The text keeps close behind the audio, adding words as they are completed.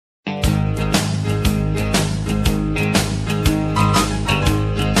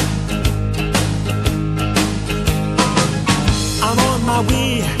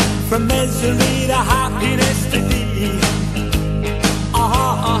from misery to happiness today.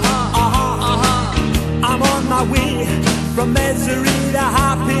 I'm on my way from misery to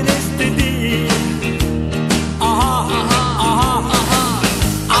happiness today. I'm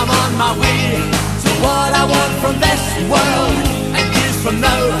on my way to what I want from this world. And years from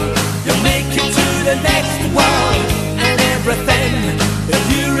now, you'll make it to the next world. And everything that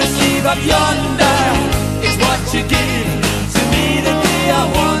you receive up yonder is what you give to me the day I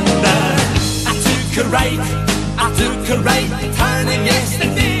wonder. I took a right turning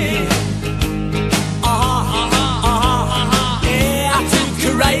yesterday. Yeah, I took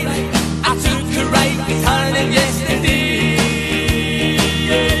a right turning yesterday.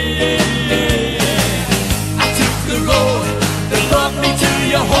 I took the road that brought me to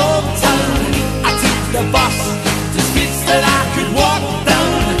your hometown. I took the bus to streets that I could walk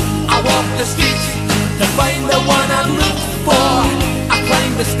down. I walked the streets to find the one I looked for. I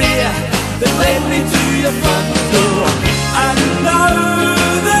climbed the stair that led me to your front door. And now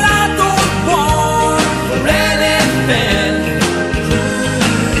that I don't want for anything,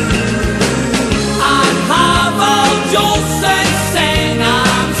 I'd have all Jolson saying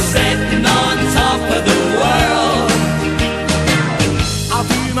I'm sitting on top of the world. I'll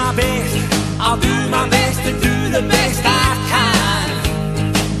do my best to do the best I can.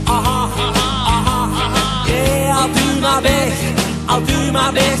 Yeah, I'll do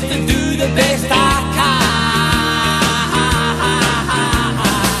my best to do the best I can.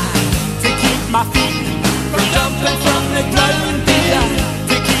 To keep my feet from jumping from the ground, dear.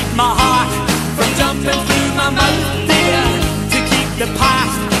 To keep my heart from jumping through my mouth, dear. To keep the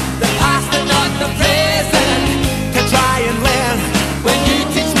past and not the present. To try and learn when you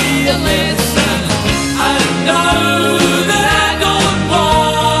teach me a lesson. I know that I don't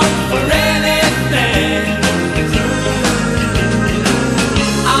want for anything.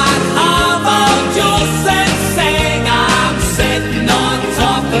 I'd have all Jolson saying I'm sitting on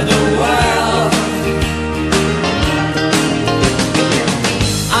top of the world.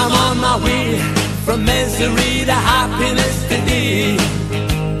 I'm on my way from misery to happiness today.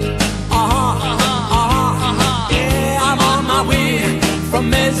 Yeah, I'm on my way from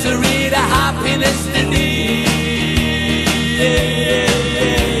misery to happiness today.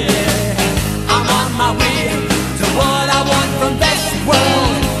 I'm on my way to what I want from this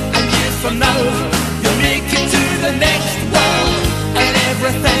world. And years from now, you'll make it to the next world. And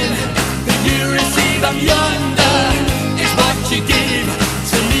everything that you receive up yonder is what you give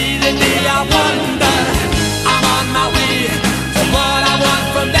to me the day I wonder. I'm on my way to what I want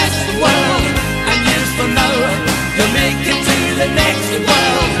from this world. And years from now, you'll make it to the next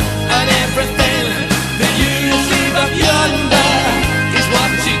world. And everything that you receive up yonder is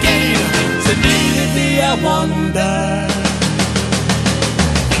what you gave to me the day I wonder.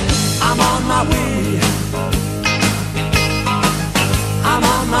 I'm on my way. I'm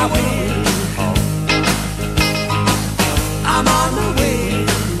on my way. I'm on my way.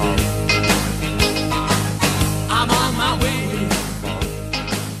 I'm on my way.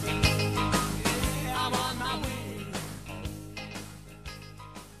 I'm on my way. I'm on my way.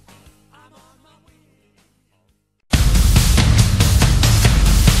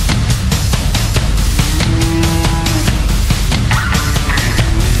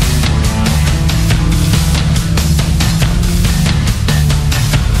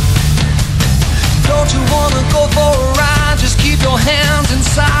 Don't you wanna go for a ride? Just keep your hands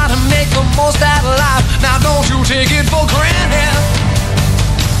inside and make the most out of life. Now don't you take it for granted.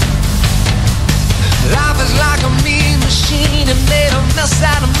 Life is like a mean machine. It made a mess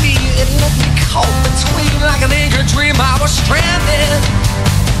out of me. It left me caught between like an anchored dream. I was stranded.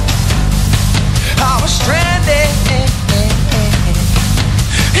 I was stranded.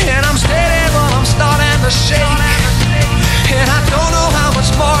 And I'm steady but I'm starting to shake. And I don't know how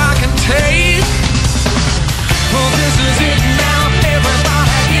much more I can take. Well, this is it now,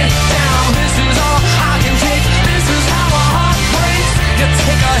 everybody get down. This is all I can take. This is how a heart breaks. You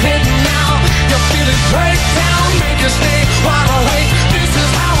take a hit now, you feel it break down, make you stay wide awake. This is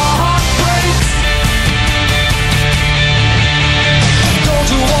how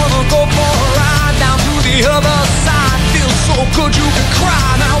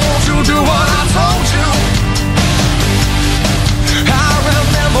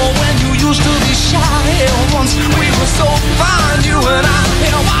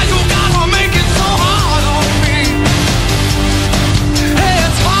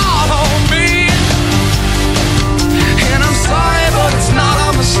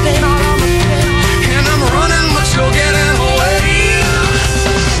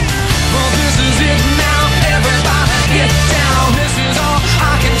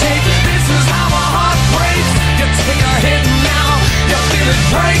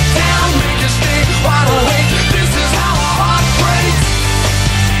break down, make you stay wide awake. This is how a heart breaks.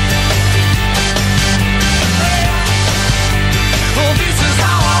 Oh, this is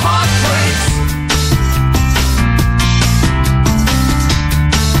how a heart breaks.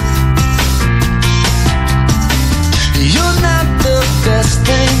 You're not the best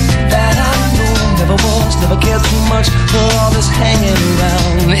thing that I know. Never was, never cared too much for all this hanging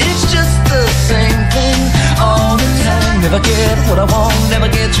around. It's just the same thing all the time. Never get what I want, never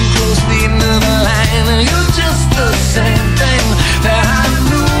get too close to the end of the line. You're just the same thing that I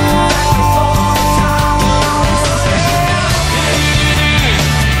knew before the time was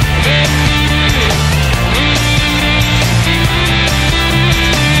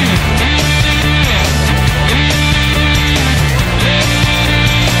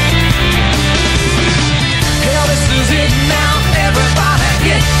hell, this is it now. Everybody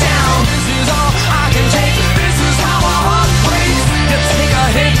get down. This is all I can take. This is how a heart breaks. You take a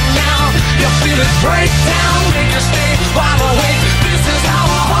hit now. You feel it break down. Make you stay wide awake. This is how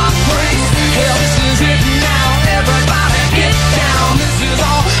a heart breaks. Hell, this is it now. Everybody get down. This is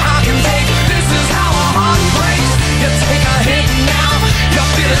all I can take. This is how a heart breaks. You take a hit now. You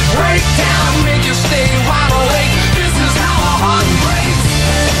feel it break down. Make you stay wide awake. This is how a heart breaks.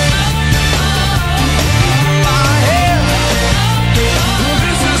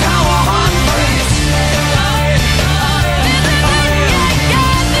 This is how a heart breaks.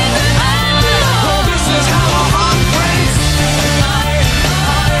 This is how a heart breaks.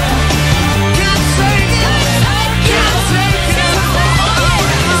 Can't take it. Can't take it. How a heart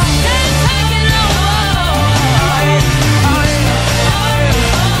breaks.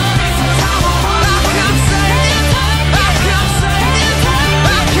 This is how a heart. I can't take it. I can't take it.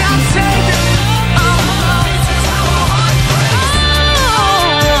 I can't take it. This is how a heart breaks.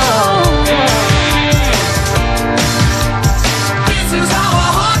 This is how a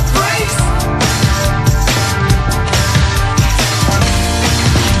heart breaks.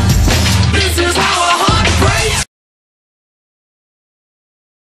 This is how a heart breaks.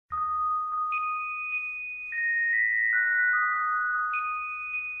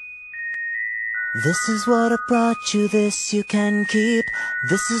 This is what I brought you, this you can keep.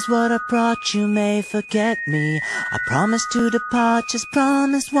 This is what I brought you, may forget me. I promise to depart, just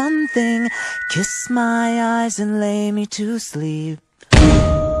promise one thing. Kiss my eyes and lay me to sleep.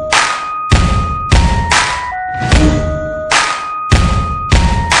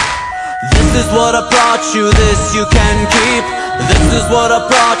 This is what I brought you, this you can keep. This is what I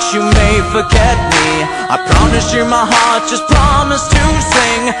brought you, may forget me. I promise you my heart, just promise to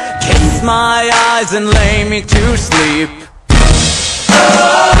sing. Kiss my eyes and lay me to sleep.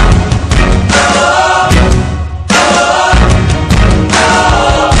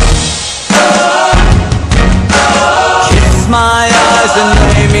 Kiss my eyes and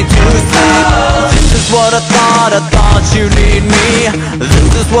lay me to sleep. This is what I thought you'd need me.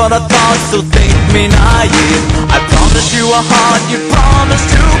 This is what I thought, so think me naive. I promise you a heart you promise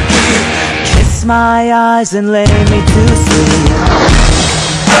to keep. Kiss my eyes and lay me to sleep.